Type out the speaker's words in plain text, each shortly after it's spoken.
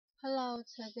Hello,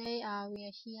 today we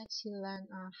are here to learn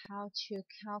how to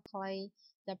calculate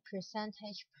the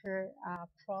percentage per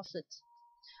profit.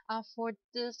 For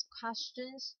these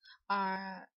questions,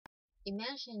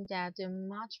 imagine that the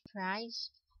market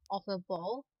price of a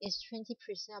bulb is 20%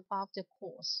 above the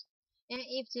cost. And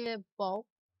if the bulb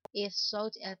is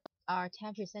sold at 10%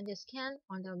 discount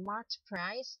on the market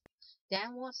price,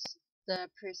 then what's the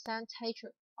percentage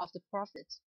of the profit?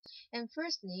 And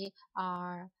firstly,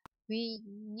 we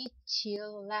need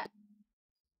to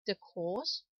the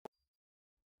cost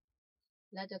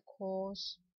let the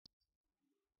cost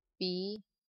be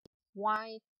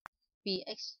y be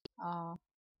x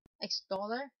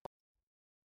dollar,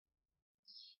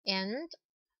 and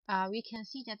we can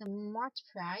see that the market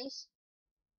price,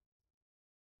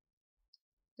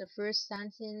 the first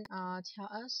sentence tell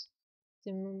us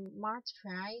the market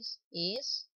price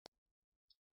is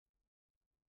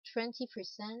 20%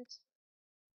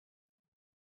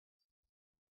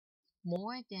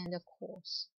 more than the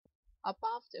cost,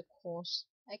 above the cost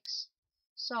x.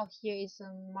 So here is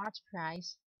the market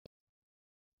price.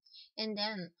 And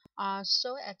then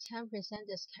so at 10%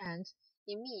 discount,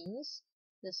 it means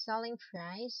the selling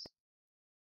price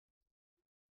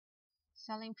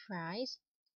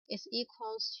is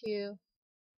equals to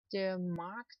the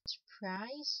market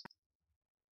price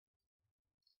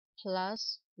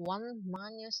plus 1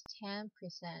 minus 10%.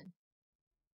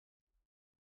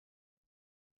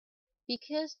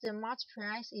 Because the market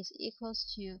price is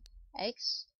equals to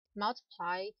x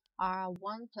multiply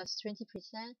 1 plus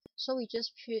 20%, so we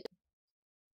just put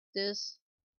this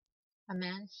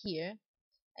amount here,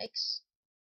 x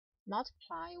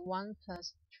multiply 1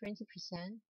 plus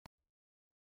 20%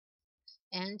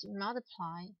 and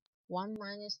multiply 1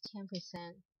 minus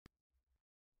 10%.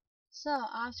 So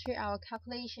after our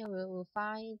calculation, we will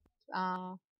find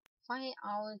out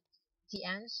the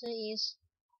answer is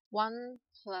 1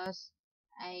 plus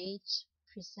 8%.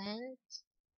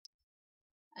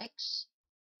 X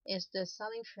is the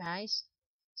selling price,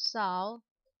 so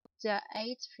the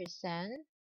 8%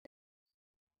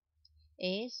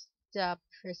 is the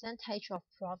percentage of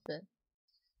profit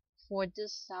for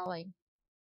this selling.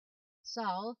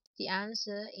 So the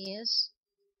answer is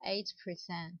 8%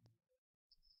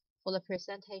 for the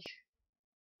percentage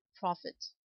profit.